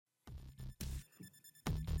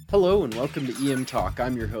Hello and welcome to EM Talk.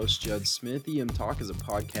 I'm your host, Judd Smith. EM Talk is a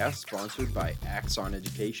podcast sponsored by Axon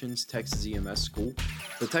Education's Texas EMS School.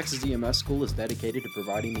 The Texas EMS School is dedicated to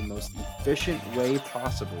providing the most efficient way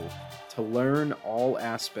possible to learn all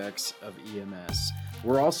aspects of EMS.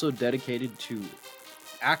 We're also dedicated to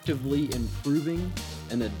actively improving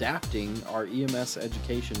and adapting our EMS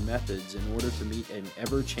education methods in order to meet an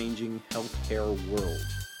ever-changing healthcare world.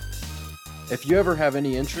 If you ever have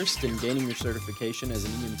any interest in gaining your certification as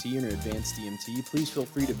an EMT or an advanced EMT, please feel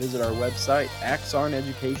free to visit our website,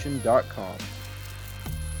 axoneducation.com.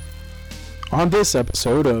 On this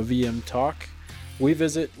episode of EM Talk, we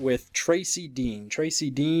visit with Tracy Dean. Tracy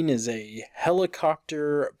Dean is a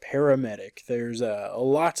helicopter paramedic. There's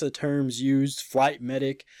lots of terms used: flight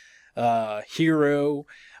medic, hero,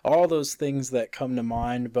 all those things that come to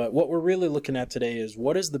mind. But what we're really looking at today is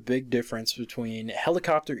what is the big difference between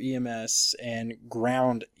helicopter EMS and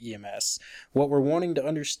ground EMS. What we're wanting to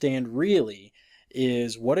understand really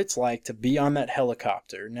is what it's like to be on that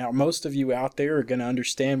helicopter. Now, most of you out there are going to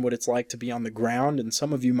understand what it's like to be on the ground, and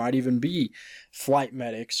some of you might even be flight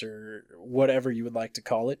medics or whatever you would like to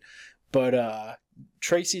call it. But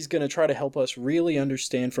Tracy's going to try to help us really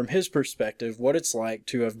understand from his perspective what it's like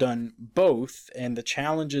to have done both and the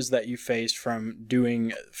challenges that you faced from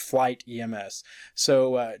doing flight EMS.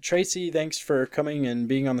 So, Tracy, thanks for coming and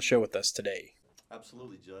being on the show with us today.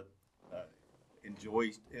 Absolutely, Judd.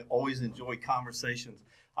 Always enjoy conversations.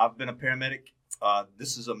 I've been a paramedic.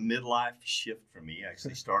 This is a midlife shift for me. I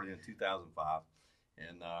actually started in 2005,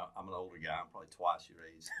 and I'm an older guy. I'm probably twice your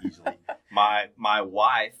age easily. My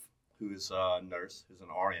wife, who is a nurse, who's an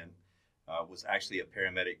RN, was actually a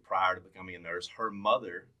paramedic prior to becoming a nurse. Her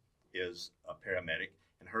mother is a paramedic,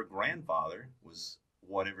 and her grandfather was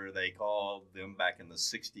whatever they called them back in the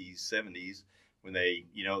 60s, 70s, when they,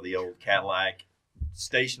 the old Cadillac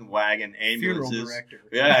station wagon ambulances. Funeral director.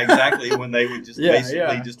 Yeah, exactly. When they would just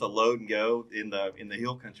just a load and go in the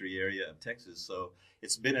hill country area of Texas. So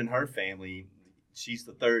it's been in her family. She's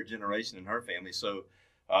the third generation in her family. So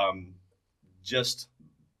just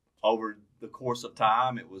over the course of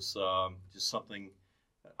time, it was just something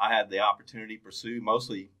I had the opportunity to pursue,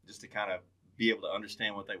 mostly just to kind of be able to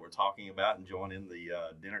understand what they were talking about and join in the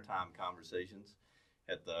dinner time conversations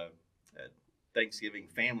at Thanksgiving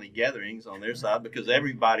family gatherings on their side, because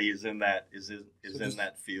everybody is in that in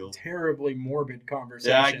that field. Terribly morbid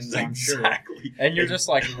conversations, yeah, I'm sure. Exactly. And you're just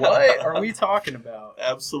like, what are we talking about?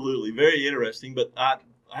 Absolutely, very interesting. But I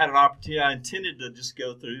had an opportunity. I intended to just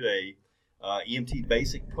go through a EMT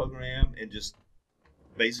basic program and just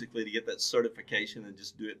basically to get that certification and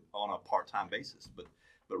just do it on a part-time basis. But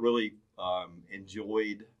really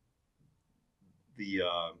enjoyed the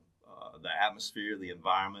atmosphere, the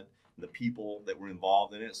environment, the people that were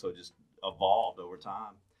involved in it. So it just evolved over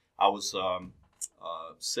time. I was a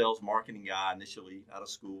sales marketing guy initially out of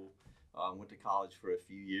school. Went to college for a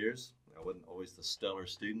few years. I wasn't always the stellar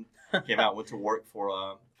student. Came out, went to work for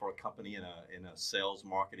a company in a sales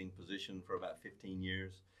marketing position for about 15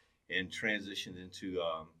 years, and transitioned into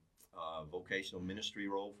a vocational ministry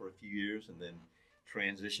role for a few years, and then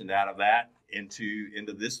transitioned out of that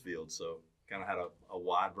into this field. So kind of had a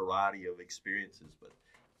wide variety of experiences, but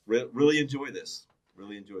really enjoy this.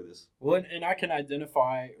 Really enjoy this. Well, and I can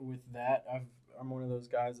identify with that. I'm one of those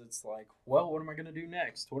guys that's like, well, what am I going to do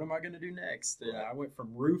next? What am I going to do next? And I went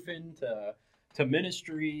from roofing to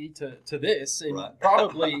ministry to this, and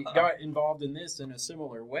probably got involved in this in a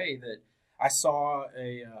similar way, that I saw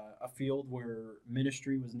a field where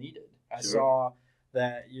ministry was needed. I saw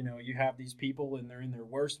that, you have these people and they're in their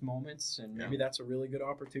worst moments, and maybe that's a really good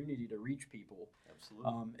opportunity to reach people.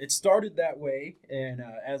 Absolutely. It started that way, and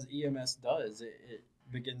as EMS does, it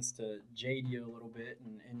begins to jade you a little bit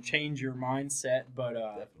and change your mindset, but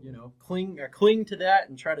cling to that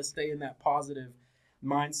and try to stay in that positive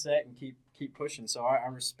mindset and keep pushing. So I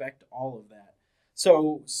respect all of that.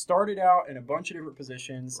 So started out in a bunch of different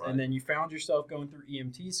positions, and then you found yourself going through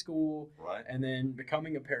EMT school, and then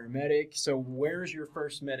becoming a paramedic. So where's your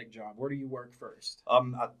first medic job? Where do you work first?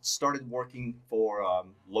 I started working for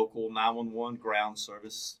local 911 ground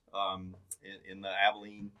service in the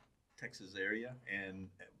Abilene, Texas area, and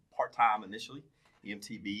part-time initially,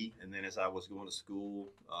 EMTB, and then as I was going to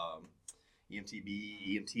school,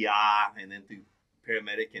 EMTB, EMTI, and then through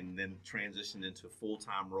paramedic, and then transitioned into a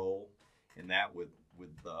full-time role in that with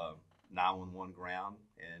 911 ground,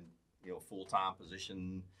 and full-time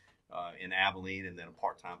position in Abilene, and then a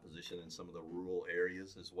part-time position in some of the rural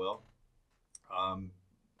areas as well.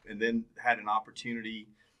 And then had an opportunity.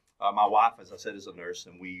 My wife, as I said, is a nurse,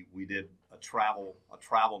 and we did a travel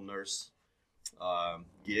nurse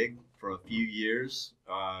gig for a few years.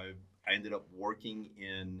 I ended up working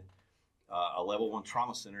in a level 1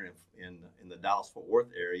 trauma center in the Dallas-Fort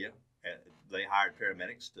Worth area. They hired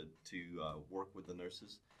paramedics to work with the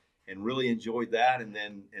nurses, and really enjoyed that. And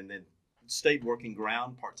then stayed working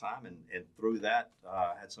ground part time, and through that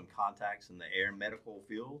had some contacts in the air medical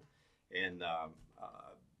field, and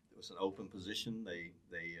it was an open position. They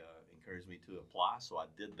encouraged me to apply, so I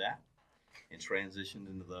did that and transitioned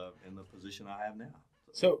into the position I have now.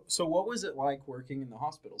 So what was it like working in the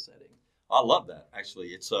hospital setting? I love that. Actually,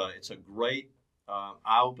 it's a great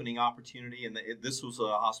eye-opening opportunity, and this was a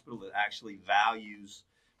hospital that actually values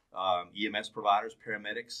EMS providers,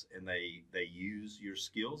 paramedics, and they use your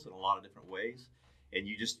skills in a lot of different ways, and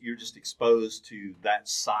you're just exposed to that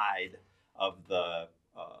side of the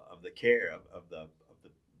care of the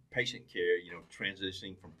patient care.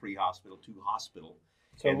 Transitioning from pre-hospital to hospital.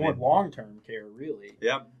 So more long-term care, really.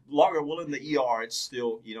 Yeah, longer. Well, in the ER, it's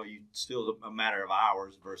still still a matter of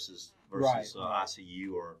hours versus Right.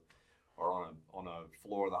 ICU or on a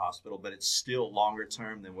floor of the hospital, but it's still longer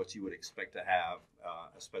term than what you would expect to have,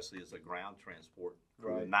 especially as a ground transport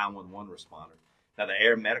for a 911 responder. Now, the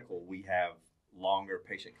air medical, we have longer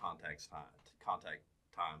patient contact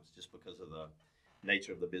times just because of the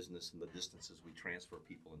nature of the business and the distances we transfer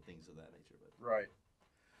people and things of that nature. But right.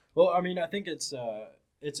 Well, I mean, I think it's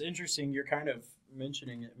interesting. You're kind of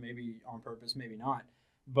mentioning it, maybe on purpose, maybe not.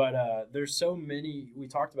 But there's so many. We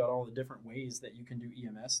talked about all the different ways that you can do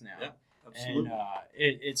EMS now. Yeah, absolutely.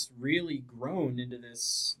 And it's really grown into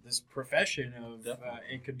this profession of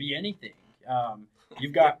it could be anything.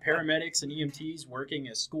 You've got paramedics and EMTs working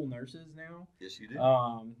as school nurses now. Yes, you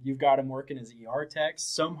do. You've got them working as ER techs.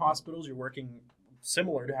 Some hospitals you're working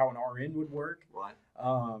similar to how an RN would work. Right.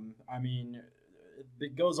 I mean,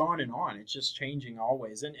 it goes on and on. It's just changing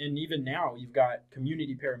always. And even now you've got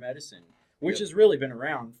community paramedicine, which has really been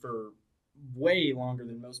around for way longer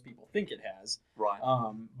than most people think it has. Right.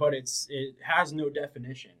 But it has no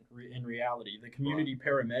definition in reality. The community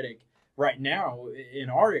paramedic right now in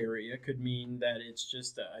our area could mean that it's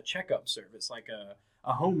just a checkup service, like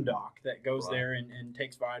a home doc that goes there and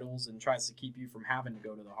takes vitals and tries to keep you from having to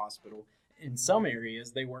go to the hospital. In some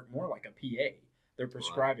areas, they work more like a PA. They're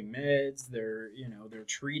prescribing meds. They're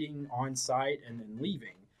treating on site and then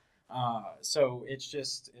leaving. So it's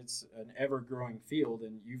an ever-growing field,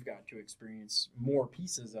 and you've got to experience more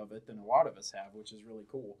pieces of it than a lot of us have, which is really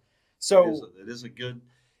cool. So it is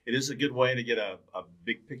a good way to get a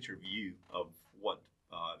big picture view of what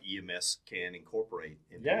EMS can incorporate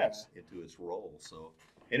into its role. So,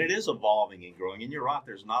 and it is evolving and growing. And you're right,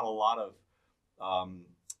 there's not a lot of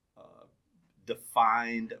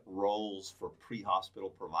defined roles for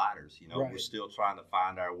pre-hospital providers. We're still trying to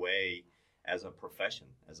find our way as a profession,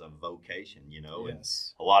 as a vocation, and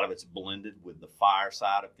a lot of it's blended with the fire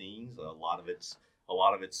side of things. A lot of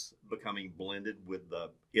it's becoming blended with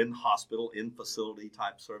the in-hospital, in-facility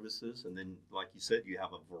type services. And then, like you said, you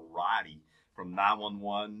have a variety from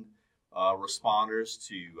 911 responders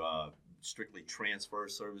to strictly transfer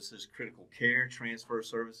services, critical care transfer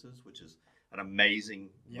services, which is an amazing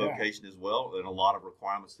vocation as well, and a lot of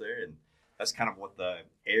requirements there. And that's kind of what the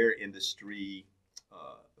air industry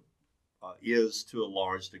is to a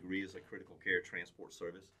large degree, as a critical care transport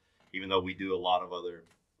service, even though we do a lot of other,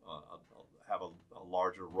 have a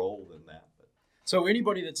larger role than that. But. So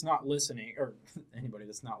anybody that's not listening,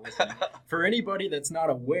 for anybody that's not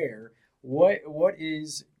aware, what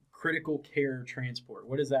is critical care transport?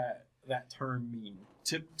 What does that term mean?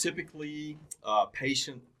 Typically, a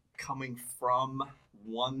patient coming from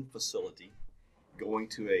one facility going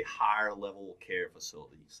to a higher level care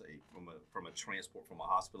facility, say from a transport from a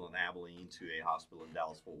hospital in Abilene to a hospital in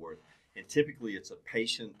Dallas-Fort Worth. And typically it's a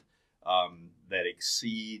patient that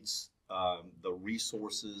exceeds the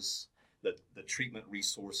resources, the treatment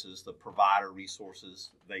resources, the provider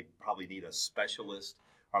resources. They probably need a specialist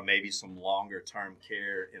or maybe some longer term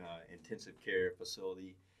care in an intensive care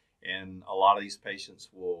facility. And a lot of these patients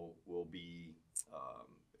will be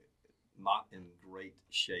not in great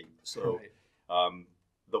shape. So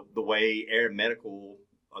the way air medical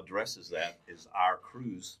addresses that is our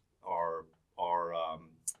crews are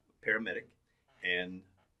paramedic and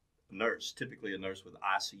nurse, typically a nurse with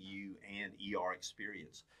ICU and ER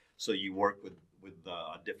experience. So you work with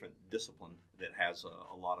a different discipline that has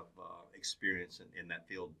a lot of experience in that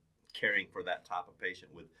field, caring for that type of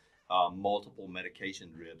patient with multiple medication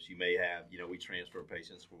drips. You may have, we transfer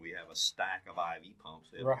patients where we have a stack of IV pumps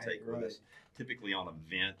they have to take with us, typically on a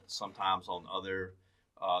vent, sometimes on other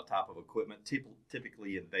type of equipment,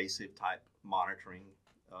 typically invasive type monitoring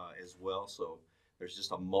as well. So there's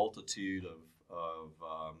just a multitude of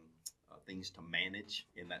things to manage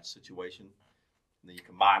in that situation. And then you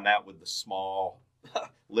combine that with the small,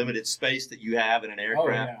 limited space that you have in an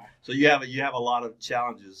aircraft. Oh, yeah. So you have a lot of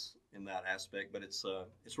challenges in that aspect, but it's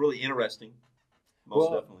really interesting,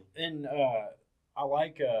 most definitely. And I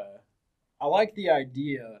like the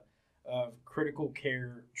idea of critical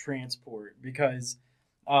care transport because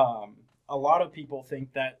a lot of people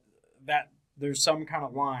think that there's some kind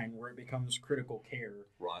of line where it becomes critical care,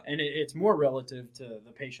 Right. and it's more relative to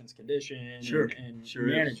the patient's condition Sure. and Sure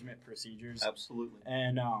management procedures. Absolutely.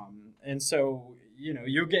 And so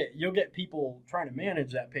you'll get people trying to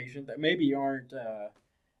manage that patient that maybe aren't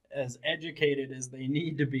as educated as they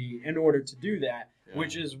need to be in order to do that, Yeah.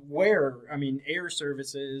 which is where air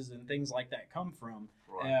services and things like that come from.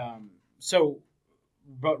 Right.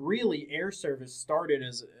 But really, air service started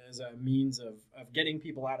as a means of getting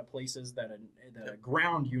people out of places that a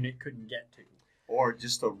ground unit couldn't get to. Or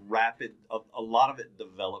just a lot of it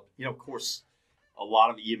developed. Of course, a lot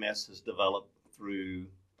of EMS has developed through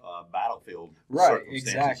battlefield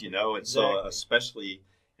circumstances. Exactly. And so especially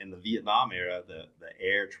in the Vietnam era, the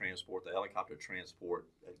air transport, the helicopter transport,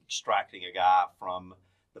 extracting a guy from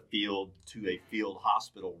the field to a field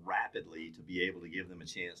hospital rapidly to be able to give them a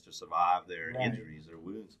chance to survive their injuries, their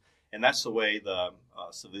wounds. And that's the way the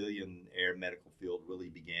civilian air medical field really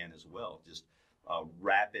began as well. Just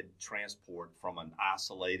rapid transport from an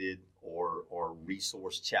isolated or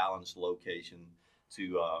resource challenged location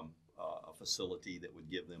to a facility that would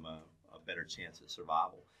give them a better chance at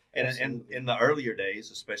survival. And in the earlier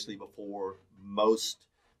days, especially before most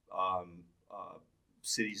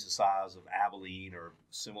cities the size of Abilene or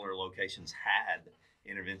similar locations had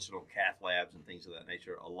interventional cath labs and things of that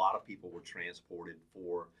nature, a lot of people were transported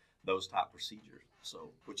for those type procedures. So,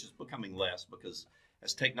 which is becoming less because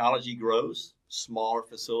as technology grows, smaller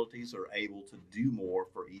facilities are able to do more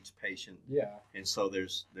for each patient. Yeah. And so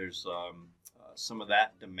there's some of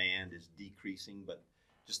that demand is decreasing, but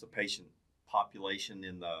just the patient population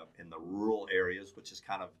in the rural areas, which is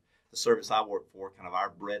kind of the service I work for, kind of our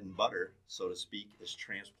bread and butter, so to speak, is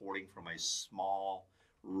transporting from a small,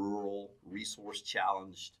 rural,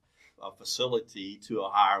 resource-challenged facility to a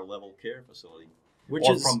higher level care facility.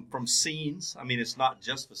 From scenes. It's not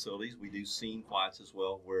just facilities. We do scene flights as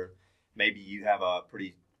well, where maybe you have a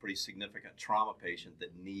pretty significant trauma patient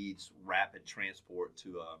that needs rapid transport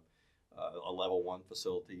to a level 1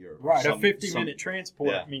 facility or a 50-minute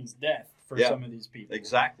transport means death for some of these people.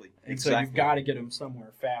 Exactly. So you've got to get them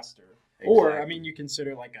somewhere faster. Exactly. Or you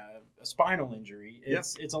consider like a spinal injury.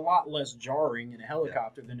 It's a lot less jarring in a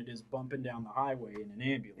helicopter than it is bumping down the highway in an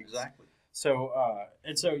ambulance. Exactly. So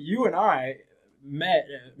you and I met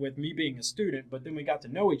with me being a student, but then we got to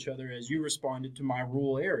know each other as you responded to my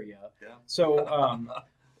rural area. Yeah. So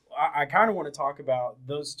I kind of want to talk about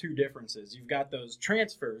those two differences. You've got those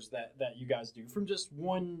transfers that you guys do from just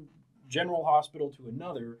one general hospital to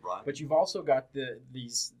another, right. But you've also got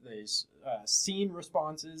these scene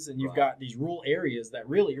responses, and you've got these rural areas that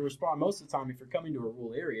really you respond. Most of the time, if you're coming to a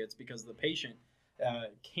rural area, it's because the patient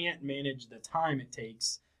can't manage the time it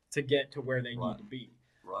takes to get to where they need to be.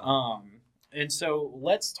 Right. And so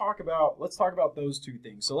let's talk about those two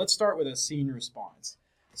things. So let's start with a scene response.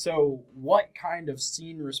 So what kind of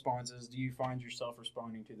scene responses do you find yourself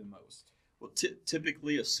responding to the most? Well,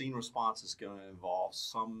 typically a scene response is going to involve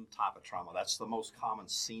some type of trauma. That's the most common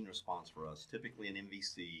scene response for us. Typically an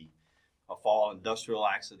MVC, a fall industrial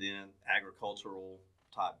accident, agricultural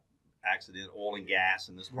type accident, oil and gas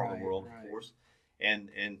in this part of the world, of course. And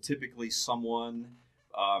typically someone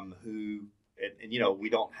who, we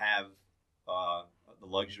don't have the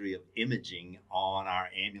luxury of imaging on our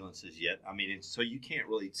ambulances yet. So you can't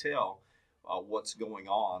really tell what's going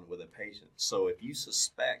on with a patient. So if you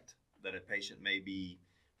suspect that a patient may be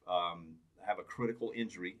have a critical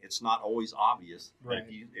injury, it's not always obvious. Right.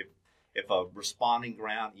 If a responding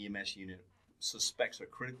ground EMS unit suspects a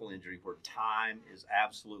critical injury where time is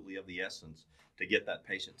absolutely of the essence to get that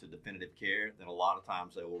patient to definitive care, then a lot of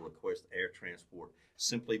times they will request air transport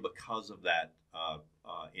simply because of that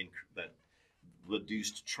that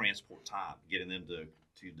reduced transport time, getting them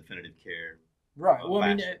to definitive care. Right.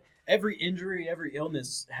 Well, every injury, every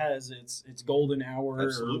illness has its golden hour.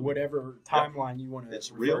 Absolutely. Or whatever timeline you want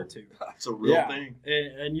to refer to. It's a real thing.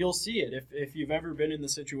 And you'll see it if you've ever been in the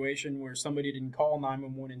situation where somebody didn't call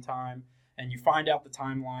 911 in time, and you find out the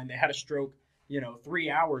timeline, they had a stroke, 3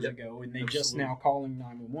 hours ago, and they just now calling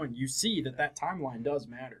 911. You see that timeline does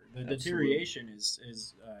matter. The deterioration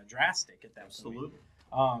is drastic at that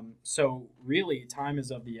point. So really, time is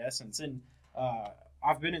of the essence. And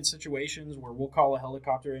I've been in situations where we'll call a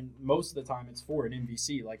helicopter, and most of the time it's for an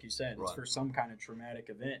MVC, like you said. It's for some kind of traumatic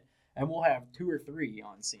event. And we'll have 2 or 3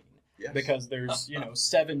 on scene. Yes. because there's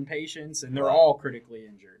 7 patients and they're Right. all critically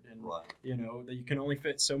injured, and Right. that you can only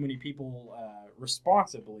fit so many people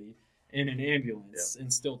responsibly in an ambulance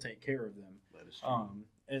and still take care of them. That is true.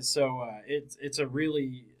 And so it's a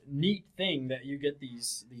really neat thing that you get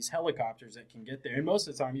these helicopters that can get there. And most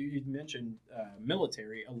of the time, you mentioned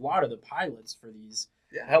military. A lot of the pilots for these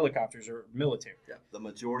Yeah. helicopters are military. Yeah. The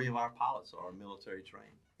majority of our pilots are military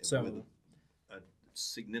trained, So- with a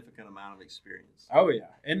significant amount of experience. Oh yeah,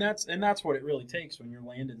 and that's what it really takes when you're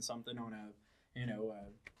landing something on a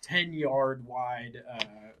 10-yard wide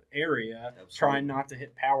area, Absolutely. trying not to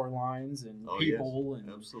hit power lines and Oh, people. yes. And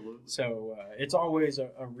Absolutely. so it's always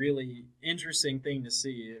a really interesting thing to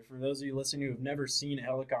see. For those of you listening who have never seen a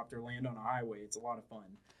helicopter land on a highway, it's a lot of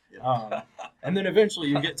fun. Yeah. And then eventually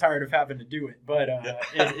you get tired of having to do it, but Yeah.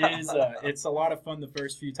 it's a lot of fun the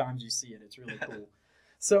first few times you see it. It's really cool.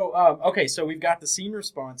 So okay, so we've got the scene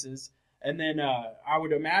responses, and then I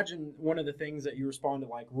would imagine one of the things that you respond to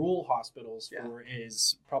like rural hospitals Yeah. for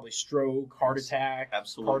is probably stroke, heart attack,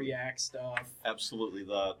 Absolutely. cardiac stuff. Absolutely.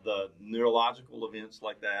 The neurological events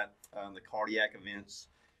like that, the cardiac events,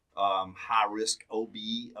 high risk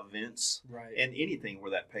OB events, Right. and anything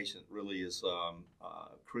where that patient really is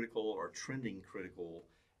critical or trending critical,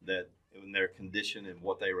 that when their condition and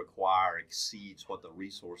what they require exceeds what the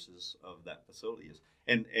resources of that facility is.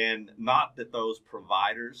 And not that those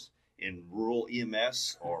providers in rural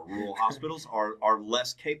EMS or rural hospitals are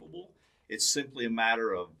less capable. It's simply a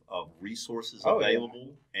matter of resources Oh, yeah.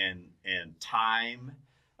 available and time.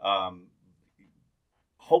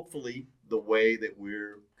 Hopefully, the way that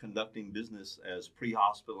we're conducting business as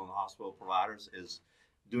pre-hospital and hospital providers is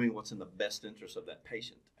doing what's in the best interest of that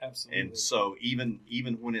patient. Absolutely. And so even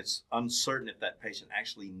when it's uncertain if that patient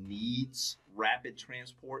actually needs rapid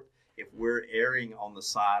transport, if we're erring on the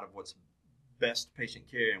side of what's best patient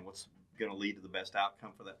care and what's going to lead to the best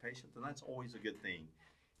outcome for that patient, then that's always a good thing.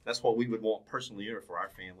 That's what we would want personally or for our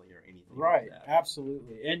family or anything Right, like that.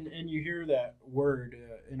 absolutely, and you hear that word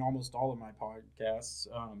in almost all of my podcasts.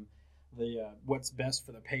 The what's best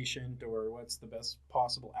for the patient or what's the best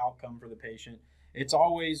possible outcome for the patient. It's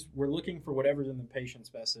always we're looking for whatever's in the patient's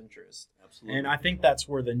best interest. Absolutely. And I think that's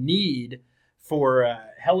where the need for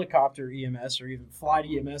helicopter EMS or even flight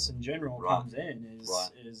EMS in general Right. comes in. Is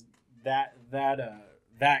Right. is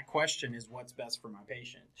that question is what's best for my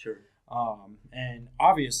patient. Sure. And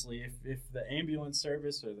obviously, if the ambulance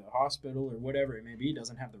service or the hospital or whatever it may be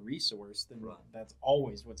doesn't have the resource, then Right. that's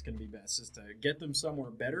always what's going to be best, is to get them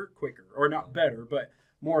somewhere better, quicker, or not better, but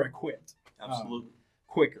more equipped, Absolutely.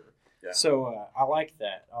 quicker. Yeah. So I like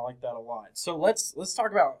that. I like that a lot. So let's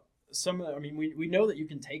talk about some of the, I mean, we know that you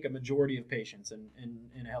can take a majority of patients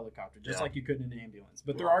in a helicopter, just Yeah. like you could in an ambulance,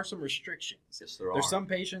 but there Right. are some restrictions. Yes, there There's are. some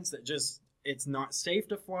patients that just, it's not safe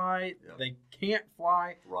to fly. Yeah. They can't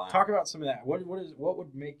fly. Right. Talk about some of that. What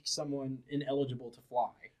would make someone ineligible to fly?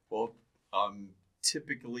 Well,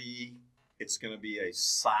 typically it's going to be a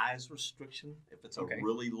size restriction if it's a Okay.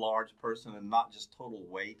 really large person, and not just total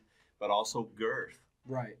weight, but also girth.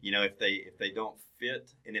 Right. You know, if they don't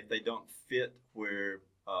fit, and if they don't fit where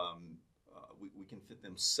we can fit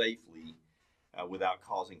them safely without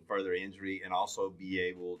causing further injury, and also be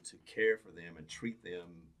able to care for them and treat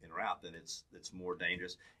them en route, then it's more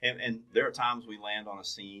dangerous. And there are times we land on a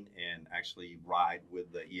scene and actually ride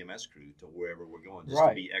with the EMS crew to wherever we're going, just Right.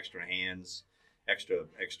 to be extra hands, extra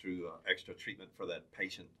treatment for that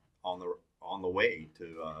patient on the way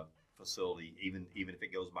to facility, even if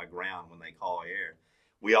it goes by ground when they call air.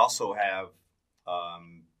 We also have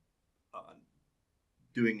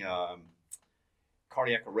doing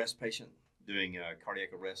cardiac arrest patient, doing cardiac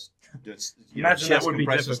arrest, doing Imagine that chest would be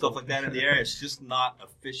compression, stuff difficult. like that in the air. It's just not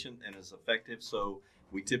efficient and as effective. So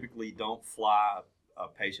we typically don't fly a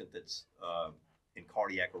patient that's in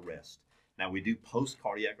cardiac arrest. Now we do post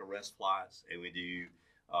cardiac arrest flights, and we do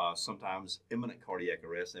sometimes imminent cardiac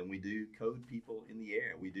arrest, and we do code people in the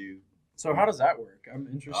air. We do. So how does that work? I'm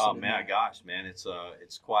interested. Oh in man, that. gosh, man, it's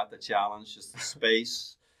quite the challenge. Just the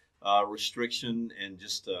space restriction and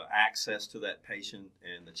just access to that patient,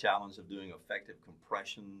 and the challenge of doing effective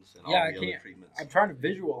compressions and Yeah, all I the other can't- treatments. I'm trying to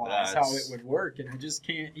visualize how it That's- would work, and I just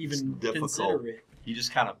can't even difficult. consider it. You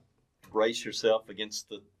just kind of brace yourself against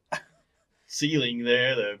the ceiling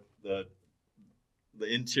there, the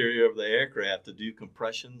interior of the aircraft, to do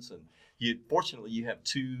compressions. And fortunately you have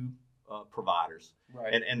two providers,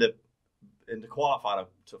 Right. and to qualify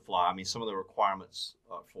to fly. I mean, some of the requirements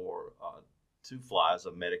for to fly as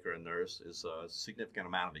a medic or a nurse is a significant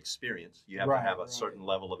amount of experience. You have Right, to have a right. certain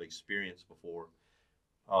level of experience before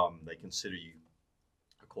they consider you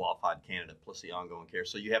a qualified candidate, plus the ongoing care.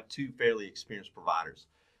 So you have two fairly experienced providers.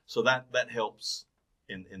 So that helps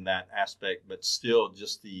in that aspect, but still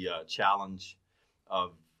just the challenge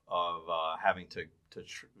of having to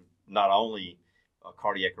not only a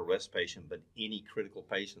cardiac arrest patient, but any critical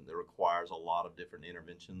patient that requires a lot of different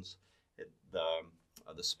interventions.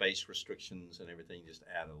 The space restrictions and everything just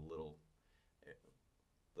add a little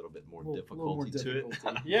bit more difficulty to it.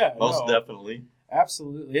 Yeah, most definitely.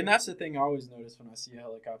 Absolutely. And that's the thing I always notice when I see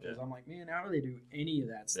helicopters. Yeah. I'm like, man, how do they do any of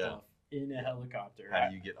that stuff in a helicopter? How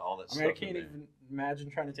do you get all that stuff? I can't even imagine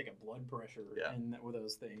trying to take a blood pressure with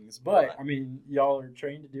those things. But Right. I mean, y'all are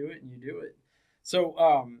trained to do it, and you do it. So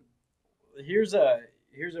here's a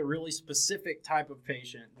really specific type of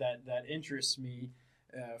patient that interests me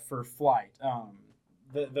for flight.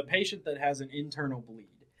 The patient that has an internal bleed.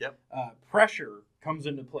 Yep. Pressure comes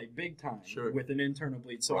into play big time with an internal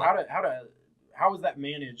bleed. So Right. how is that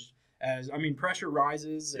managed? As I mean, pressure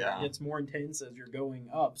rises and Yeah. it gets more intense as you're going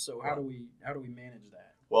up. So how do we manage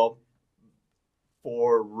that? Well,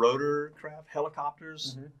 for rotorcraft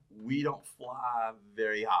helicopters, we don't fly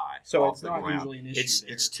very high. So off it's the not ground. usually an issue.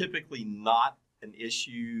 It's typically not an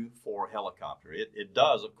issue for a helicopter. It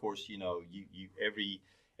does, of course. You every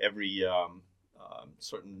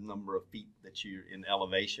certain number of feet that you're in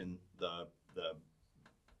elevation, the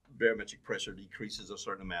barometric pressure decreases a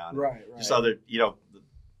certain amount. Right. Just other,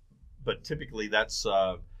 but typically that's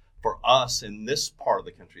for us in this part of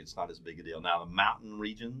the country, it's not as big a deal. Now, the mountain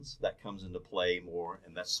regions, that comes into play more,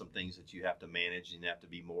 and that's some things that you have to manage, and you have to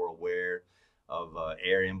be more aware of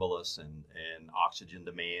air embolus and oxygen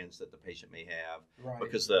demands that the patient may have. Right.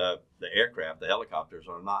 Because the aircraft, the helicopters,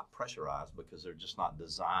 are not pressurized because they're just not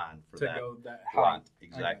designed for that. To go that height. Right,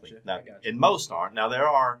 exactly. I gotcha. And most aren't. Now, there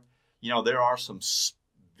are some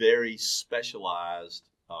very specialized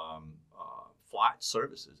flight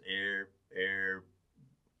services, air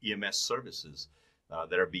EMS services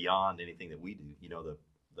that are beyond anything that we do.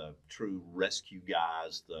 The true rescue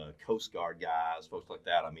guys, the Coast Guard guys, folks like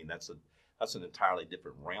that. I mean, that's an entirely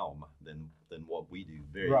different realm than what we do.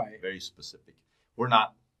 Very very specific. We're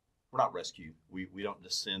not rescue. We don't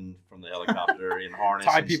descend from the helicopter in harness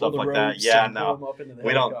and stuff like that. Yeah, no.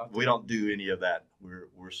 We don't do any of that.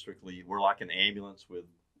 We're strictly like an ambulance with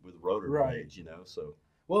rotor blades, so.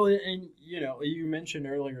 Well, and you mentioned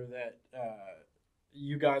earlier that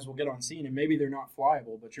you guys will get on scene and maybe they're not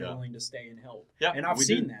flyable, but you're willing to stay and help. Yeah, and I've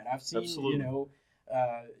seen that. I've seen, Absolutely.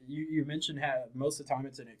 You mentioned how most of the time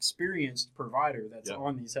it's an experienced provider that's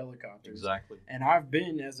on these helicopters. Exactly. And I've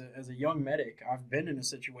been, as a young medic, I've been in a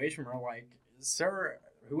situation where, like, sir,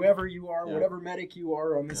 whoever you are, whatever medic you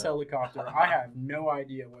are on this helicopter, I have no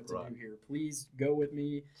idea what to do here. Please go with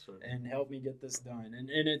me and help me get this done.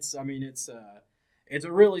 And it's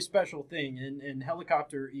a really special thing. And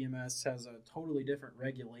helicopter EMS has a totally different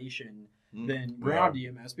regulation than ground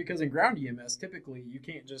EMS, because in ground EMS, typically you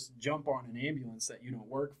can't just jump on an ambulance that you don't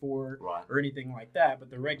work for or anything like that. But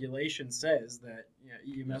the regulation says that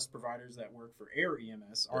EMS providers that work for air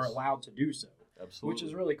EMS are allowed to do so. Absolutely. Which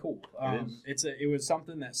is really cool. It was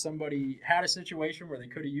something that somebody had a situation where they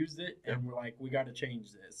could have used it, and we're like, we got to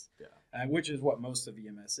change this. Which is what most of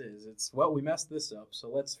EMS is. It's, we messed this up, so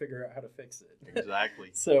let's figure out how to fix it.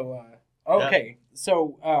 Exactly. So, okay.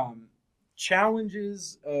 So,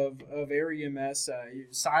 challenges of air EMS,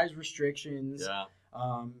 size restrictions.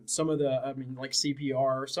 Some of the, like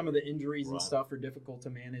CPR, some of the injuries and stuff are difficult to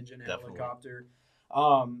manage in a helicopter.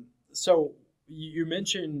 So you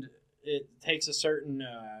mentioned it takes a certain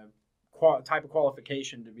type of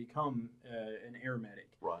qualification to become an air medic.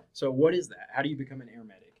 Right. So what is that? How do you become an air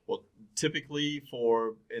medic? Well, typically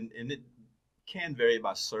and it can vary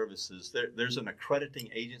by services. There's an accrediting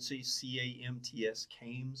agency, CAMTS,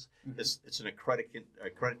 CAMS. It's an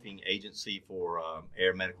accrediting agency for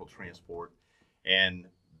air medical transport, and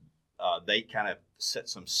they kind of set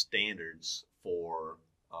some standards for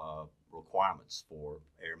requirements for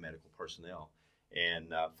air medical personnel.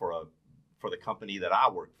 And for the company that I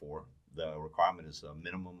work for, the requirement is a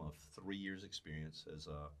minimum of 3 years experience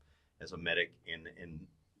as a medic, and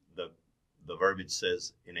the verbiage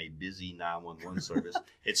says in a busy 911 service.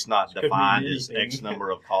 It's not defined as X number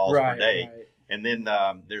of calls per day. Right. And then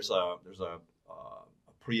there's a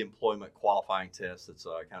pre-employment qualifying test that's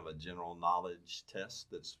kind of a general knowledge test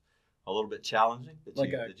that's a little bit challenging.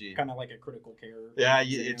 Kind of like a critical care. Yeah,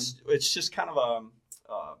 exam. it's just kind of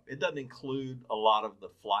it doesn't include a lot of the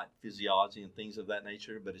flight physiology and things of that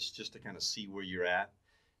nature, but it's just to kind of see where you're at,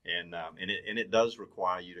 and it does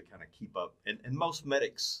require you to kind of keep up. And most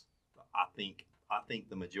medics, I think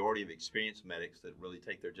the majority of experienced medics that really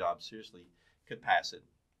take their job seriously could pass it.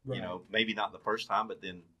 Right. Maybe not the first time, but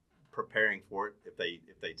then preparing for it, if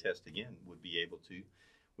they test again, would be able to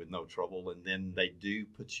with no trouble. And then they do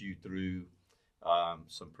put you through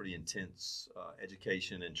some pretty intense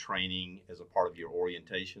education and training as a part of your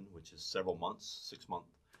orientation, which is several months, 6-month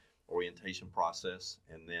orientation process.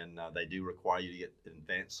 And then they do require you to get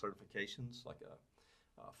advanced certifications, like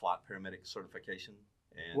a flight paramedic certification.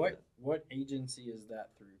 And what agency is that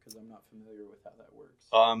through? Because I'm not familiar with how that works.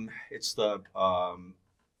 It's the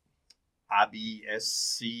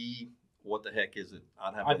IBSC. What the heck is it?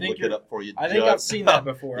 I'd have to look it up for you. I think I've seen that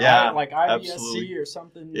before. Yeah, like IBSC absolutely. Or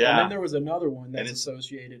something. Yeah. And then there was another one that's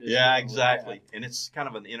associated as well. Yeah, exactly. Yeah. And it's kind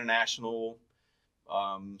of an international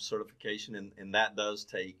certification, and that does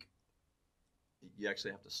take. You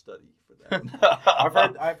actually have to study for that.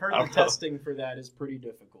 I've heard the testing for that is pretty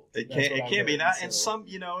difficult. It can be now, and some,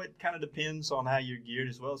 it kind of depends on how you're geared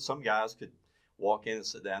as well. Some guys could walk in and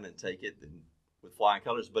sit down and take it with flying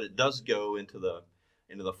colors, but it does go into the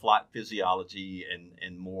flight physiology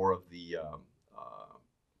and more of the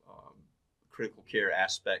critical care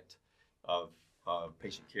aspect of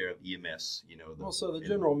patient care of EMS. So the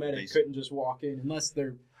general medic couldn't just walk in unless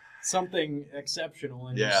they're something exceptional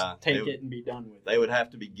and just take it and be done with it. They would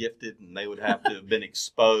have to be gifted, and they would have to have been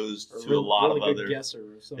exposed to a lot of other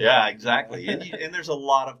guesser or something. Yeah, exactly. And there's a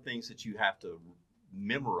lot of things that you have to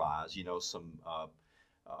memorize. Some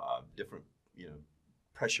different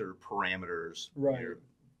pressure parameters. Right. Your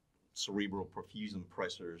cerebral perfusion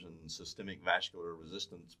pressures and systemic vascular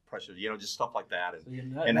resistance pressures. Just stuff like that.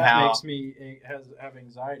 And that makes me have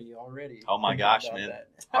anxiety already. Oh my gosh, man!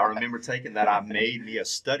 I remember taking that. I made me a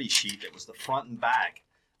study sheet that was the front and back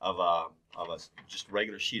of a just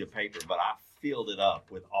regular sheet of paper, but I filled it up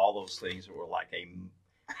with all those things that were like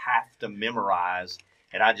have to memorize,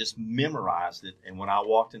 and I just memorized it. And when I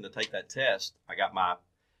walked in to take that test, I got my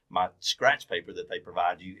scratch paper that they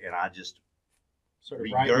provide you, and I just sort of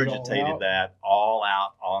regurgitated that all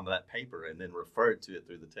out onto that paper and then referred to it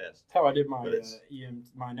through the test. That's how I did my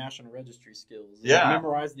my National Registry skills. Yeah. I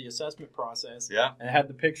memorized the assessment process. Yeah. And I had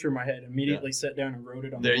the picture in my head. Immediately sat down and wrote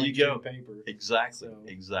it on the blank sheet of paper. Exactly.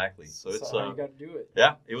 Exactly. So it's how you got to do it.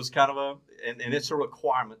 Yeah. It was kind of and it's a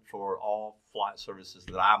requirement for all flight services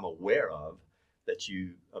that I'm aware of that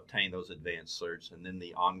you obtain those advanced certs, and then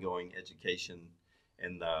the ongoing education,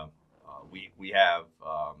 and we have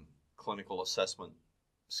clinical assessment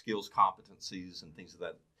skills, competencies, and things of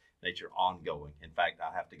that nature ongoing. In fact,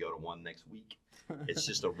 I have to go to one next week. It's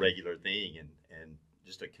just a regular thing, and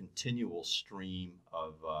just a continual stream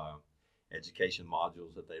of education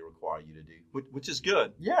modules that they require you to do, which is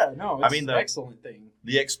good. Yeah, no, it's an excellent thing.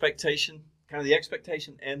 The expectation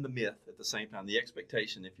and the myth at the same time. The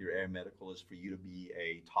expectation, if you're air medical, is for you to be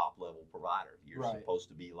a top-level provider. You're supposed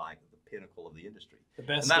to be like the pinnacle of the industry. The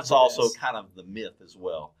best, and that's also kind of the myth as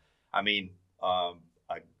well. I mean, I'll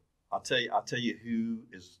tell you who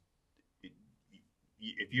is.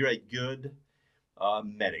 If you're a good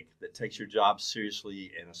medic that takes your job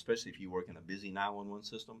seriously, and especially if you work in a busy 911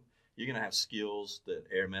 system, you're going to have skills that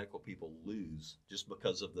air medical people lose just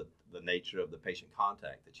because of the nature of the patient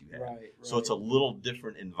contact that you have. Right. So it's a little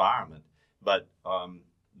different environment, but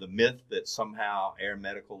the myth that somehow air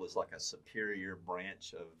medical is like a superior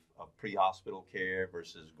branch of pre-hospital care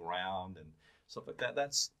versus ground and stuff like that,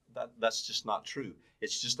 that's just not true.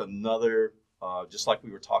 It's just another, just like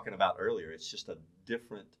we were talking about earlier, it's just a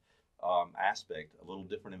different aspect, a little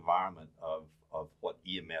different environment of what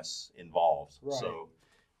EMS involves. Right. So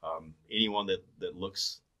anyone that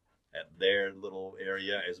looks at their little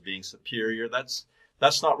area as being superior, that's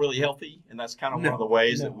not really healthy, and that's kind of one of the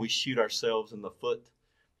ways that we shoot ourselves in the foot,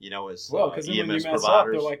 as because EMS when you mess providers. up,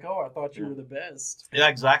 they're like, "Oh, I thought you were the best." Yeah,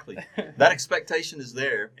 exactly. That expectation is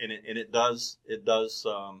there, and it does.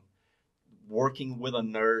 Working with a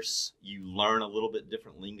nurse, you learn a little bit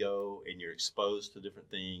different lingo, and you're exposed to different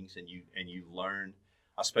things, and you learn,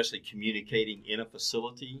 especially communicating in a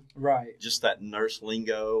facility. Right. Just that nurse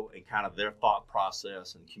lingo and kind of their thought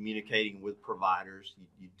process, and communicating with providers.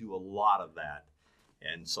 You do a lot of that,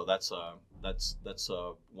 and so that's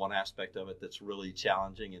one aspect of it that's really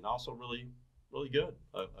challenging and also really, really good.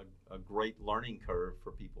 A great learning curve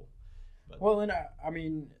for people. But, well, and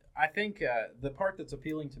I think the part that's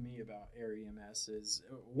appealing to me about air EMS is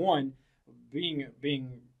one,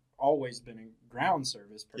 being always been a ground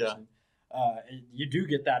service person. Yeah. You do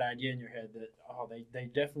get that idea in your head that they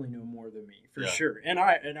definitely know more than me for sure, and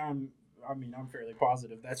I'm fairly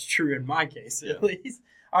positive that's true in my case at least.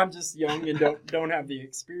 I'm just young and don't have the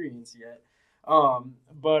experience yet,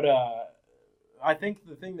 but I think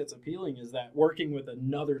the thing that's appealing is that working with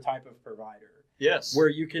another type of provider, where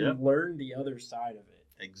you can learn the other side of it.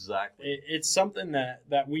 Exactly. It's something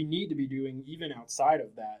that we need to be doing even outside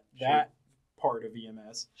of that part of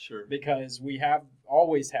EMS. Sure. Because we have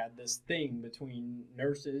always had this thing between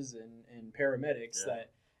nurses and paramedics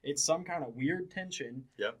that it's some kind of weird tension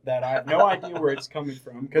that I have no idea where it's coming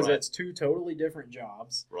from, because it's two totally different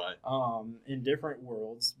jobs, in different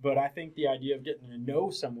worlds. But I think the idea of getting to know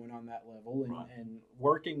someone on that level and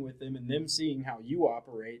working with them and them seeing how you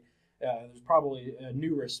operate, there's probably a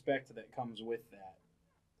new respect that comes with that.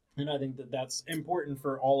 And I think that that's important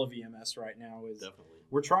for all of EMS right now. Is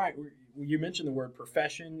we're trying. You mentioned the word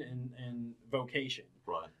profession and vocation,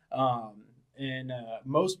 and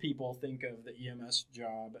most people think of the EMS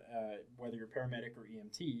job, whether you're paramedic or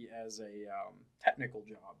EMT, as a technical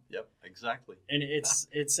job. Yep, exactly. And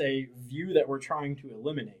it's a view that we're trying to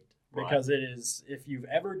eliminate, because it is. If you've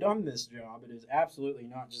ever done this job, it is absolutely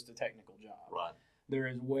not just a technical job. Right. There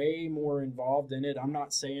is way more involved in it. I'm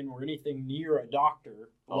not saying we're anything near a doctor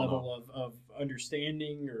level of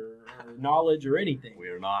understanding or knowledge or anything. We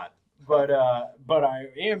are not. But I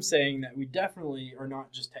am saying that we definitely are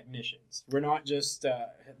not just technicians. We're not just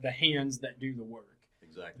the hands that do the work.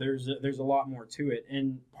 Exactly. There's a lot more to it.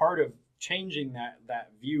 And part of changing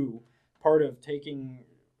that view, part of taking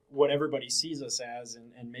what everybody sees us as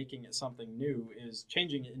and making it something new, is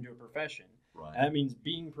changing it into a profession. Right. And that means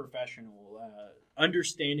being professional,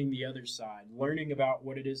 understanding the other side, learning about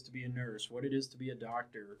what it is to be a nurse, what it is to be a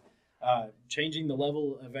doctor, changing the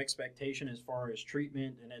level of expectation as far as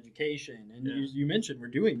treatment and education. And you mentioned we're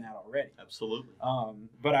doing that already. Absolutely.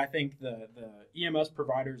 But I think the EMS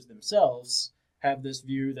providers themselves have this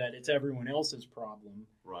view that it's everyone else's problem,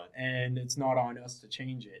 and it's not on us to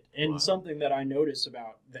change it. And something that I notice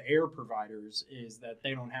about the air providers is that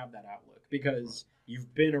they don't have that outlook, because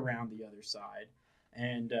you've been around the other side,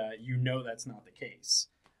 and you know that's not the case.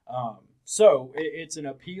 So it's an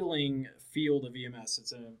appealing field of EMS.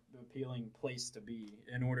 It's an appealing place to be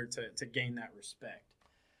in order to gain that respect.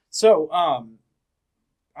 So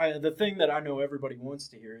the thing that I know everybody wants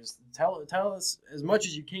to hear is tell us as much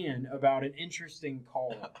as you can about an interesting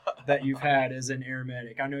call that you've had as an air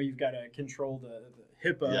medic. I know you've got to control the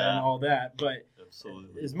HIPAA and all that, but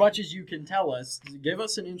as much as you can tell us, give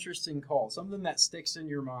us an interesting call, something that sticks in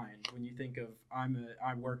your mind when you think of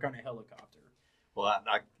I work on a helicopter. Well,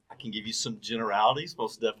 I can give you some generalities,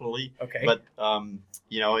 most definitely. Okay. But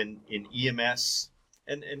in EMS,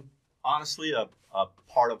 and honestly, a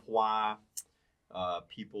part of why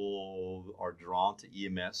people are drawn to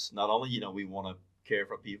EMS, not only we want to care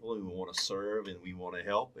for people and we want to serve and we want to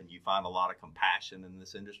help, and you find a lot of compassion in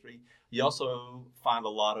this industry. You also find a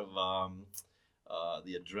lot of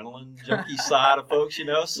the adrenaline junkie side of folks,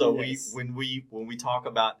 So when we talk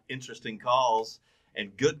about interesting calls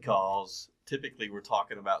and good calls, typically we're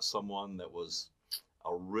talking about someone that was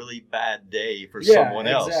a really bad day for someone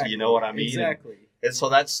else. You know what I mean? Exactly. And so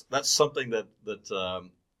that's something that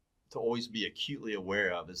to always be acutely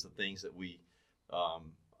aware of, is the things that we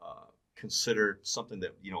consider something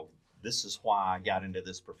that, this is why I got into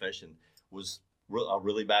this profession, was a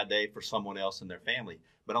really bad day for someone else and their family.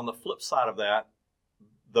 But on the flip side of that,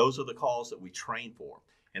 those are the calls that we train for.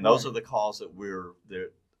 And those are the calls that we are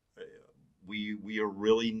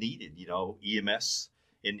really needed. EMS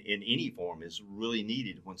in any form is really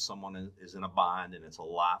needed when someone is in a bind and it's a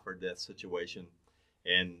life or death situation.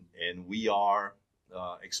 And we are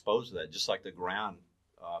exposed to that, just like the ground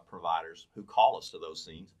providers who call us to those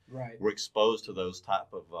scenes. Right. We're exposed to those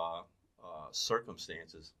type of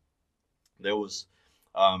circumstances. There was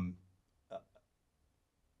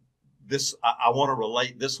this. I want to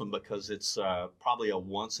relate this one because it's probably a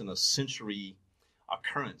once in a century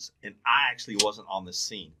occurrence, and I actually wasn't on this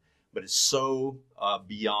scene, but it's so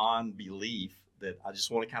beyond belief that I just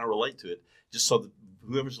want to kind of relate to it, just so that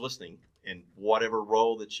whoever's listening, in whatever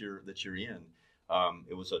role that you're in,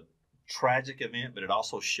 it was a tragic event, but it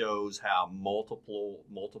also shows how multiple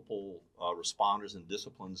responders and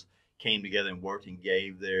disciplines came together and worked and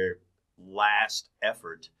gave their last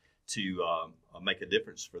effort to make a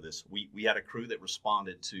difference for this. We had a crew that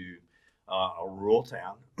responded to a rural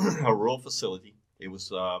town, a rural facility. It was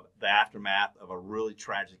the aftermath of a really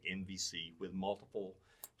tragic MVC with multiple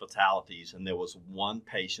fatalities, and there was one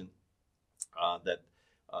patient that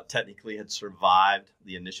technically had survived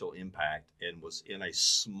the initial impact and was in a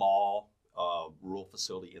small rural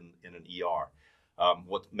facility in an ER.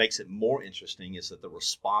 What makes it more interesting is that the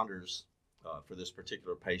responders for this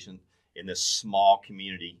particular patient in this small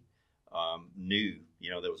community knew,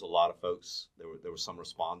 there was a lot of folks, there were some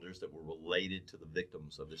responders that were related to the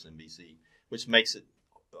victims of this MVC, which makes it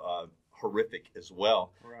horrific as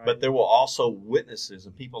well. Right. But there were also witnesses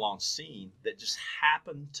and people on scene that just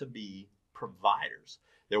happened to be providers.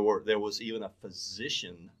 There was even a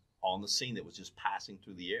physician on the scene that was just passing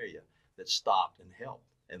through the area that stopped and helped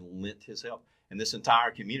and lent his help. And this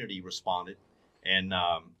entire community responded, and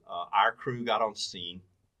our crew got on scene.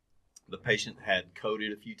 The patient had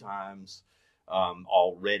coded a few times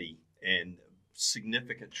already, and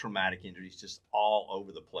significant traumatic injuries just all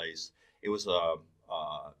over the place. It was a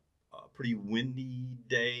pretty windy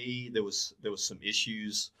day. There was some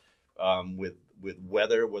issues with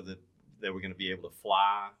weather, whether they were going to be able to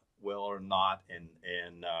fly well or not,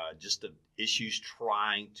 and just the issues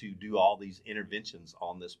trying to do all these interventions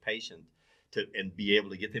on this patient and be able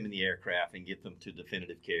to get them in the aircraft and get them to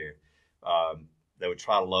definitive care. They would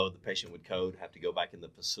try to load, the patient would code, have to go back in the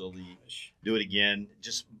facility, do it again.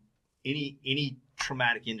 Just any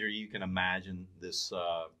traumatic injury you can imagine, this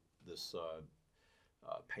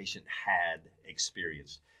patient had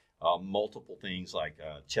experienced. Multiple things like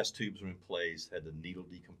chest tubes were in place, had the needle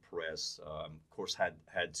decompress, of course had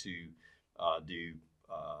to do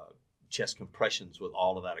chest compressions with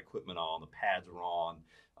all of that equipment on, the pads were on,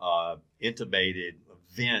 intubated,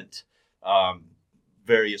 vent,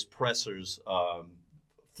 various pressors,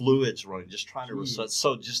 fluids running, just trying to resuscitate.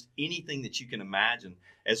 So just anything that you can imagine,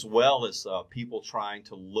 as well as people trying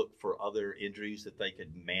to look for other injuries that they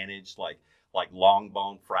could manage, like long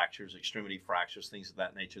bone fractures, extremity fractures, things of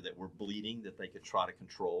that nature that were bleeding that they could try to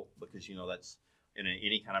control, because that's in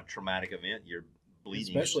any kind of traumatic event, you're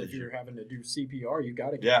bleeding. Especially if you're having to do CPR, you got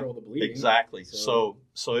to control the bleeding. Exactly. So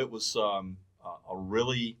it was a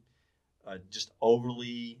really just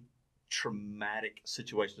overly traumatic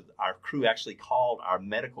situation. Our crew actually called our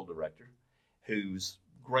medical director, who's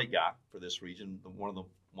a great guy for this region, one of the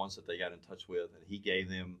ones that they got in touch with, and he gave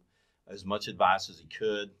them as much advice as he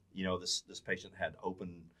could. This patient had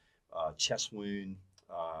open chest wound,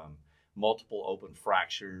 multiple open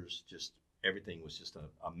fractures, just everything was just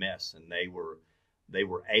a mess. And they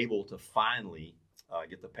were able to finally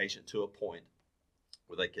get the patient to a point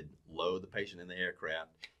where they could load the patient in the aircraft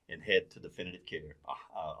and head to definitive care,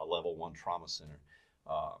 a level 1 trauma center.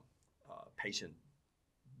 Patient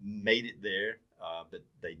made it there, but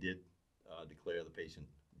they did declare the patient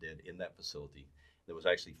dead in that facility. There was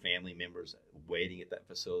actually family members waiting at that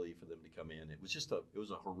facility for them to come in. It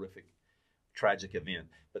was a horrific, tragic event.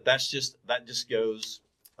 But that just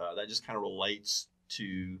kind of relates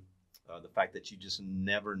to the fact that you just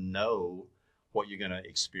never know what you're going to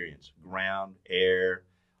experience. Ground, air,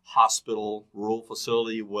 hospital, rural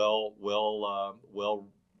facility, a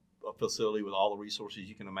facility with all the resources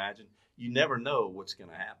you can imagine. You never know what's going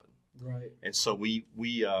to happen. Right. And so we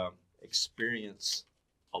experience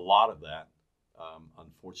a lot of that.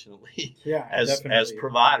 Unfortunately, as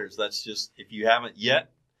providers, that's just, if you're out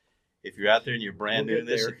there and you're brand new in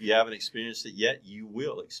this, if you haven't experienced it yet, you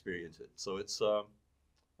will experience it. So it's a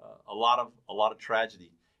lot of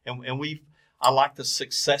tragedy, and I like the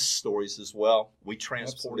success stories as well. We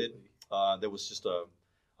transported. There was just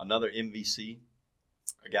another MVC.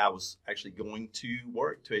 A guy was actually going to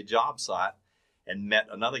work to a job site and met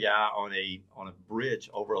another guy on a bridge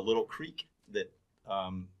over a little creek that.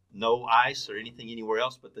 No ice or anything anywhere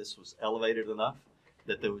else, but this was elevated enough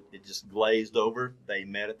that it just glazed over. They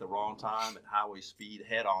met at the wrong time at highway speed,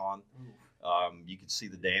 head on. You could see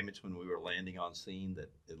the damage when we were landing on scene,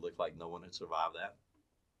 that it looked like no one had survived that.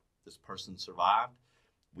 This person survived.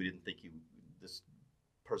 We didn't think this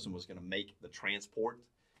person was going to make the transport.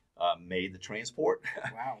 Made the transport.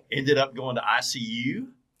 Wow. Ended up going to ICU.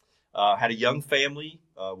 Had a young family,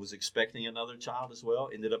 was expecting another child as well.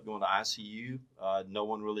 Ended up going to ICU. No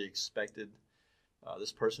one really expected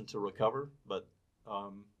this person to recover, but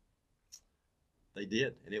they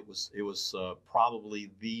did, and it was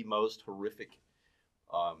probably the most horrific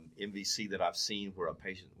MVC that I've seen, where a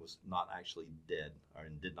patient was not actually dead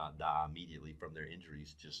and did not die immediately from their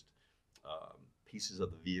injuries. Just pieces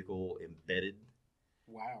of the vehicle embedded.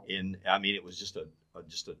 Wow. It was just a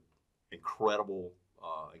incredible.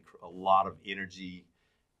 A lot of energy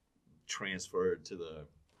transferred to the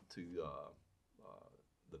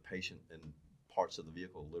patient, and parts of the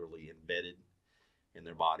vehicle literally embedded in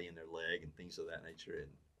their body and their leg and things of that nature.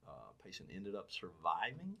 And patient ended up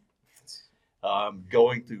surviving,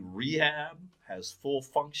 going through rehab, has full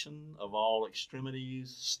function of all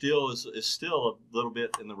extremities. Still is still a little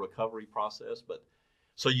bit in the recovery process, but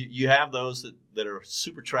so you have those that are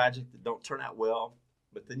super tragic, that don't turn out well,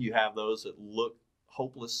 but then you have those that look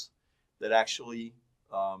hopeless, that actually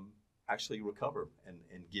recover and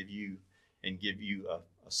give you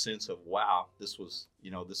a sense of, wow, this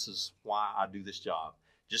is why I do this job,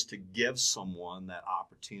 just to give someone that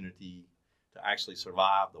opportunity to actually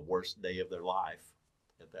survive the worst day of their life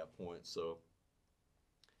at that point. So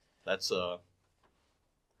that's a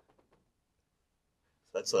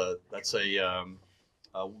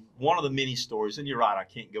one of the many stories, and you're right, I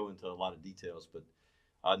can't go into a lot of details, but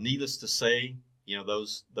needless to say,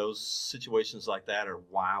 those situations like that are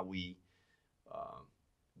why we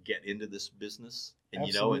get into this business. And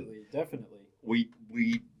Absolutely, definitely. We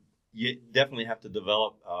definitely have to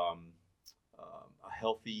develop a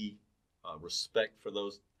healthy respect for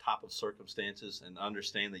those type of circumstances, and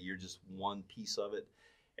understand that you're just one piece of it,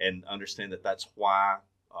 and understand that that's why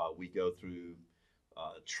we go through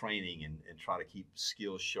training and try to keep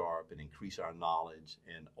skills sharp and increase our knowledge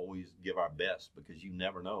and always give our best, because you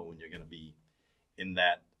never know when you're going to be in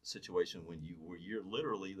that situation where you're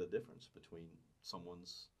literally the difference between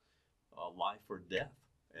someone's life or death.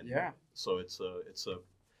 And so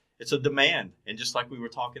it's a demand. And just like we were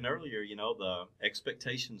talking earlier, the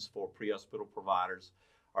expectations for pre-hospital providers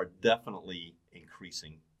are definitely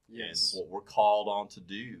increasing. Yes. And what we're called on to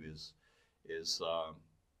do is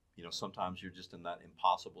sometimes you're just in that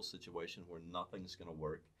impossible situation where nothing's going to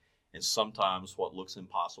work. And sometimes what looks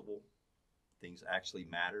impossible, things actually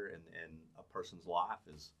matter, and a person's life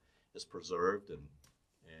is preserved, and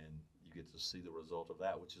you get to see the result of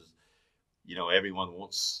that, which is, everyone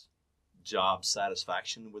wants job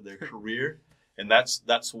satisfaction with their career. And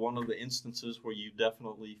that's one of the instances where you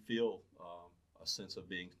definitely feel a sense of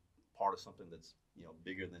being part of something that's,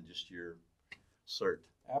 bigger than just your cert.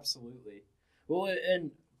 Absolutely. Well,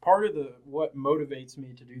 and part of what motivates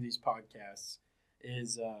me to do these podcasts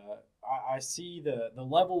is I see the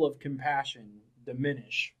level of compassion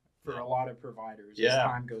diminish for a lot of providers as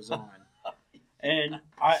time goes on. And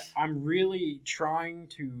I'm really trying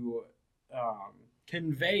to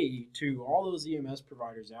convey to all those EMS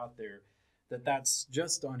providers out there that that's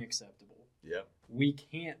just unacceptable. Yep. We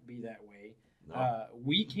can't be that way. No.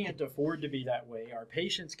 We can't afford to be that way. Our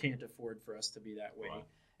patients can't afford for us to be that way. Right.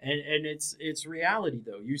 And it's reality,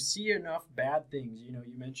 though. You see enough bad things. You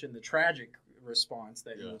mentioned the tragic response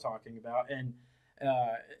that you were talking about, and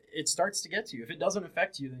it starts to get to you. If it doesn't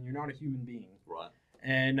affect you, then you're not a human being. Right.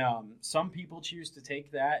 And some people choose to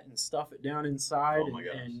take that and stuff it down inside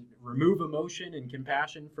and remove emotion and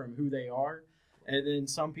compassion from who they are. And then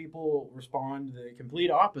some people respond the complete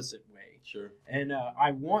opposite way. Sure. And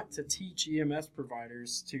I want to teach EMS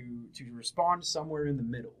providers to respond somewhere in the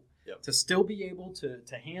middle. Yep. To still be able to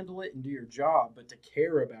handle it and do your job, but to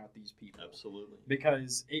care about these people. Absolutely.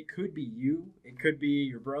 Because it could be you, it could be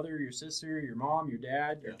your brother, your sister, your mom, your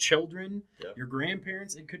dad, your children, your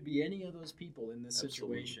grandparents. It could be any of those people in this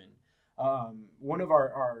situation. One of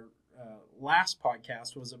our last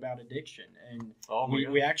podcast was about addiction, and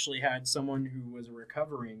we actually had someone who was a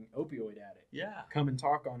recovering opioid addict come and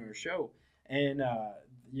talk on our show. And,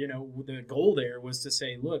 the goal there was to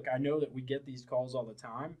say, look, I know that we get these calls all the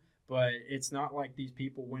time, but it's not like these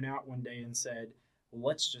people went out one day and said, well,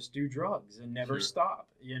 let's just do drugs and never stop.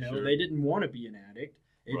 They didn't want to be an addict.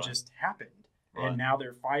 It just happened. Right. And now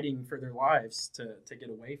they're fighting for their lives to get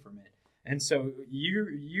away from it. And so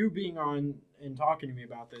you being on and talking to me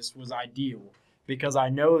about this was ideal, because I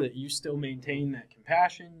know that you still maintain that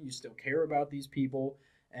compassion. You still care about these people.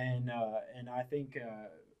 And I think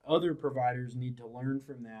other providers need to learn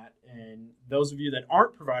from that. And those of you that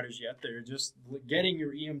aren't providers yet, they're just getting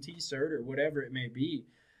your EMT cert or whatever it may be,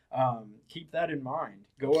 keep that in mind.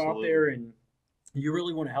 Go out there, and you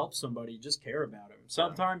really want to help somebody, just care about them.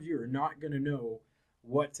 Sometimes you're not going to know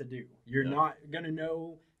what to do. You're not going to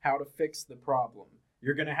know how to fix the problem.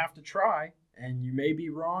 You're going to have to try, and you may be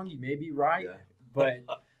wrong, you may be right, but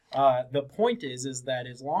the point is that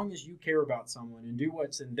as long as you care about someone and do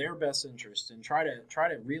what's in their best interest and try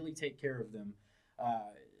to really take care of them,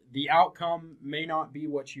 the outcome may not be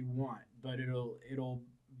what you want, but it'll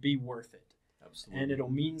be worth it. Absolutely. And it'll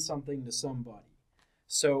mean something to somebody.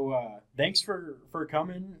 So thanks for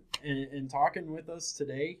coming and talking with us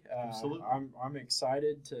today. Absolutely. I'm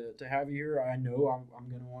excited to have you here. I know I'm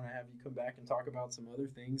going to want to have you come back and talk about some other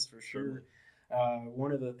things for sure.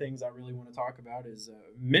 One of the things I really want to talk about is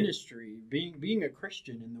ministry, being a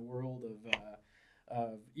Christian in the world of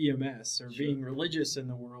EMS, or being religious in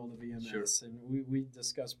the world of EMS. Sure. And we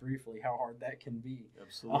discussed briefly how hard that can be.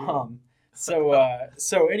 Absolutely.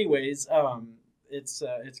 So anyways,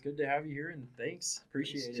 it's good to have you here, and thanks.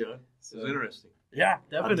 Appreciate it. So, it was interesting. Yeah,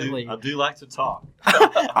 definitely. I do like to talk.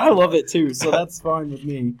 I love it too, so that's fine with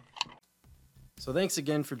me. So thanks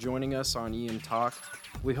again for joining us on EM Talk.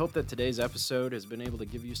 We hope that today's episode has been able to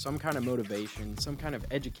give you some kind of motivation, some kind of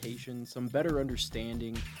education, some better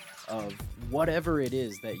understanding of whatever it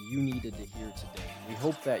is that you needed to hear today. We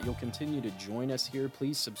hope that you'll continue to join us here.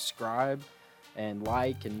 Please subscribe and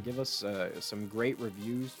like and give us some great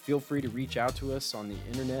reviews. Feel free to reach out to us on the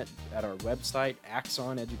internet at our website,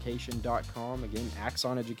 axoneducation.com. Again,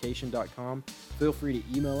 axoneducation.com. Feel free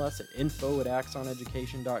to email us at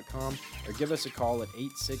info@axoneducation.com or give us a call at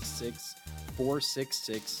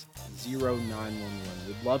 866-466-0911.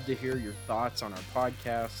 We'd love to hear your thoughts on our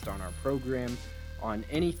podcast, on our program, on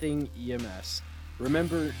anything EMS.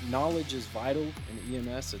 Remember, knowledge is vital in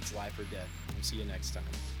EMS. It's life or death. We'll see you next time.